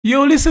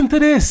Yo, listen to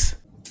this.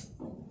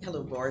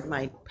 Hello, board.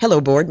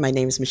 My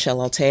name is Michelle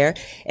Altair,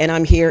 and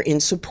I'm here in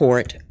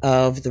support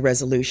of the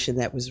resolution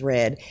that was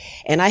read.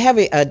 And I have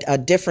a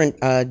different,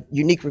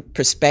 unique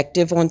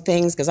perspective on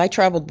things because I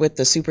traveled with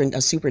a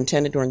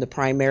superintendent during the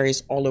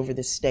primaries all over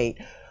the state,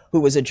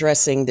 who was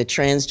addressing the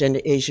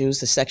transgender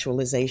issues, the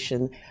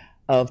sexualization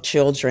of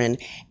children.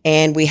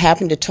 And we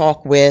happened to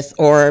talk with,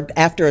 or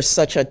after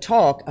such a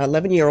talk, an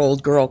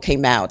 11-year-old girl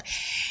came out.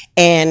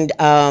 And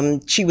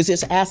she was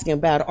just asking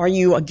about, are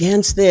you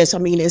against this? I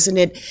mean, isn't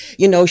it,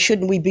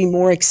 shouldn't we be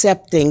more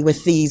accepting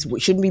with these?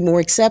 Shouldn't we be more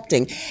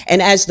accepting?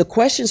 And as the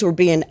questions were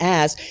being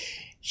asked,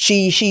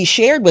 she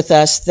shared with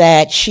us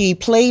that she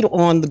played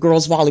on the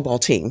girls' volleyball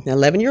team,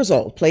 11 years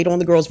old, played on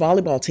the girls'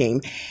 volleyball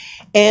team.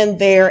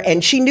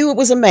 And she knew it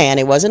was a man.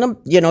 It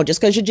wasn't just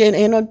because you're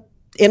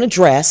in a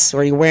dress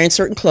or you're wearing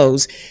certain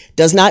clothes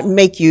does not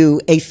make you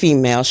a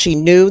female. She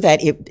knew that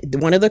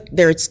one of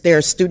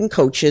their student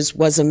coaches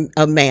was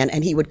a man,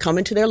 and he would come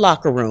into their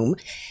locker room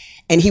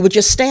and he would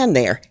just stand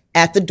there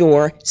at the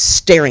door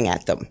staring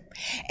at them.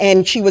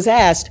 And she was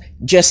asked,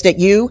 just at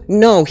you?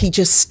 No, he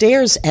just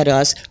stares at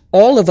us,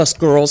 all of us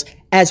girls,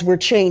 as we're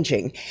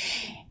changing.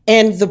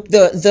 And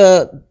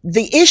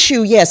the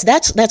issue, yes,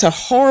 that's a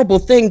horrible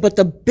thing, but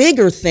the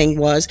bigger thing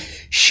was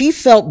she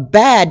felt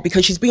bad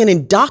because she's being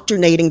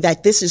indoctrinating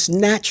that this is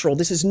natural,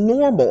 this is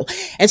normal.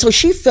 And so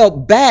she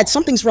felt bad,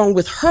 something's wrong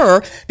with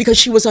her, because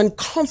she was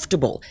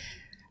uncomfortable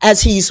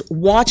as he's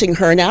watching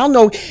her. Now,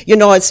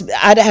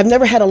 I have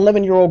never had an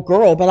 11-year-old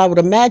girl, but I would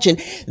imagine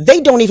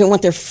they don't even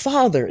want their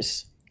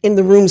fathers in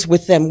the rooms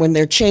with them when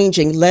they're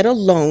changing, let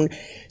alone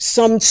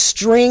some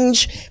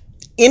strange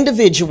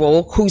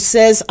individual who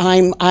says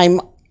I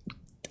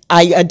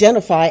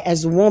identify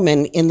as a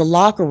woman in the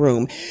locker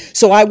room.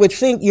 So I would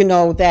think,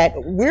 that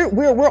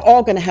we're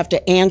all going to have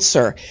to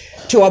answer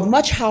to a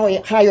much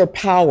higher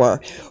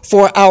power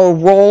for our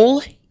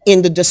role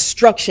in the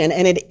destruction,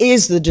 and it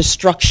is the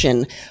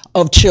destruction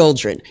of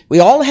children. We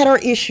all had our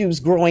issues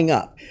growing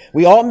up.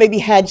 We all maybe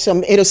had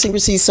some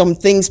idiosyncrasies, some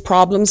things,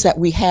 problems that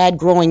we had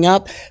growing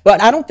up,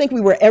 but I don't think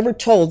we were ever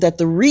told that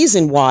the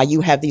reason why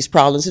you have these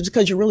problems is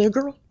because you're really a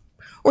girl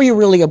or you're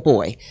really a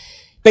boy.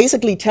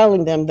 Basically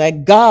telling them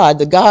that God,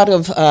 the God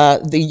of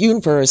the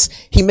universe,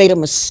 he made a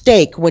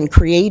mistake when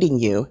creating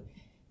you.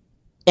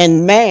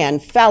 And man,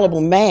 fallible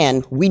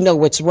man, we know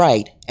what's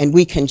right, and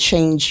we can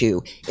change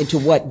you into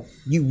what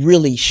you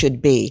really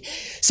should be.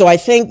 So I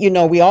think,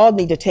 we all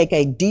need to take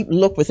a deep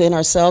look within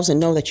ourselves and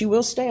know that you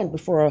will stand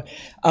before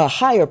a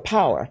higher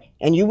power,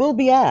 and you will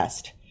be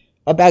asked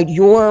about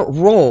your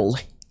role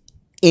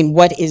in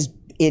what is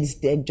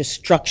the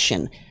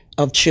destruction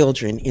of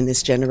children in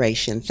this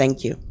generation.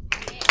 Thank you.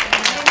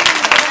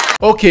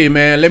 Okay,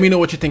 man, let me know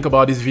what you think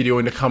about this video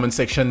in the comment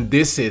section.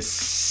 This is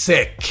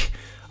sick,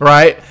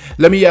 right?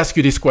 Let me ask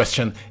you this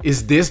question.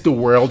 Is this the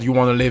world you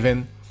want to live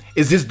in?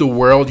 Is this the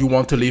world you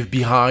want to leave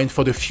behind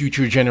for the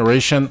future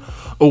generation?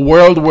 A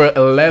world where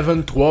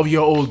 11,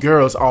 12-year-old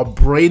girls are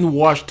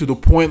brainwashed to the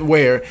point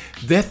where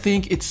they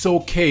think it's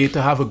okay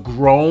to have a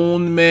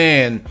grown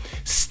man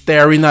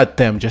staring at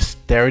them, just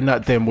staring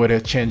at them while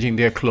they're changing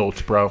their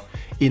clothes, bro,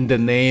 in the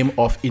name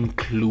of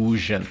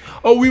inclusion.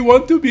 Oh, we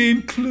want to be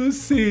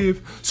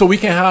inclusive. So we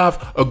can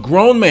have a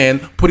grown man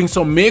putting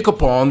some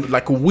makeup on,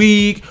 like a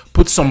wig,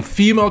 put some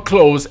female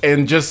clothes,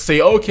 and just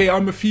say, okay,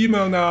 I'm a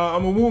female now,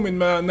 I'm a woman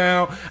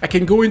now. I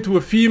can go into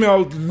a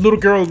female little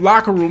girl's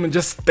locker room and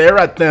just stare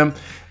at them.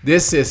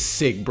 This is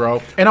sick,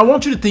 bro. And I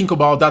want you to think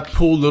about that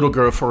poor little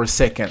girl for a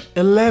second.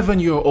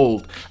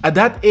 11-year-old. At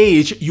that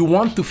age, you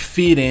want to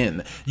fit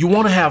in. You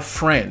want to have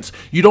friends.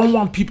 You don't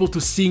want people to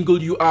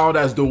single you out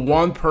as the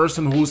one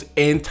person who's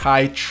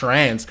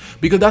anti-trans,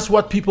 because that's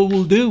what people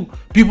will do.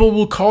 People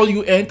will call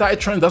you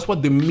anti-trans. That's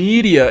what the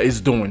media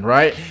is doing,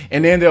 right?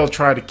 And then they'll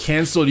try to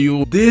cancel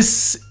you.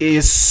 This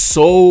is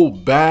so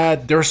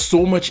bad. There's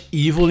so much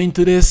evil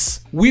into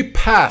this. We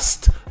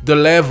passed the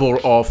level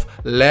of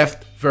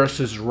left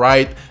versus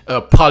right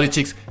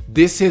politics.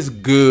 This is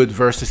good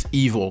versus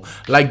evil.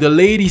 Like the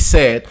lady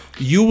said,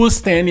 you will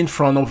stand in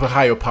front of a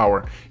higher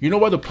power. You know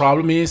what the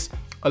problem is?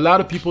 A lot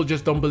of people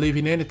just don't believe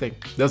in anything.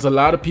 There's a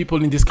lot of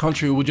people in this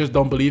country who just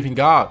don't believe in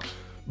God.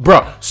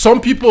 Bruh, some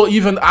people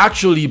even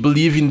actually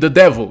believe in the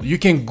devil. You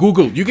can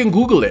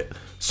Google it.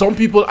 Some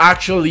people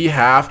actually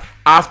have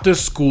after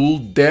school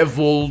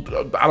devil,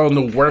 I don't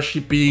know,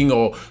 worshiping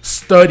or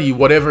study,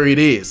 whatever it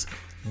is.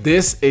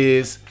 This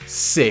is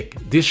sick.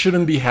 This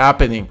shouldn't be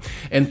happening.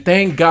 And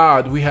thank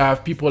God we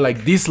have people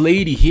like this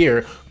lady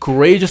here,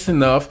 courageous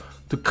enough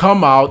to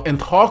come out and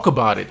talk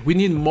about it. We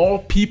need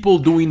more people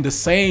doing the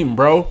same,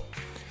 bro.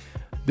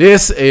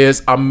 This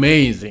is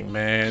amazing,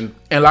 man.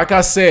 And like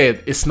I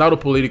said, it's not a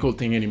political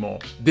thing anymore.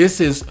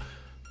 This is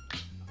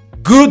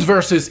good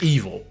versus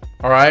evil.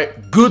 All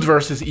right, good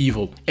versus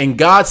evil. And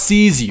God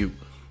sees you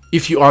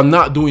if you are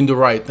not doing the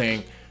right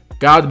thing.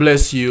 God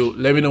bless you.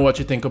 Let me know what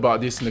you think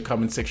about this in the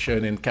comment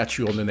section, and catch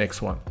you on the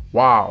next one.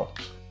 Wow.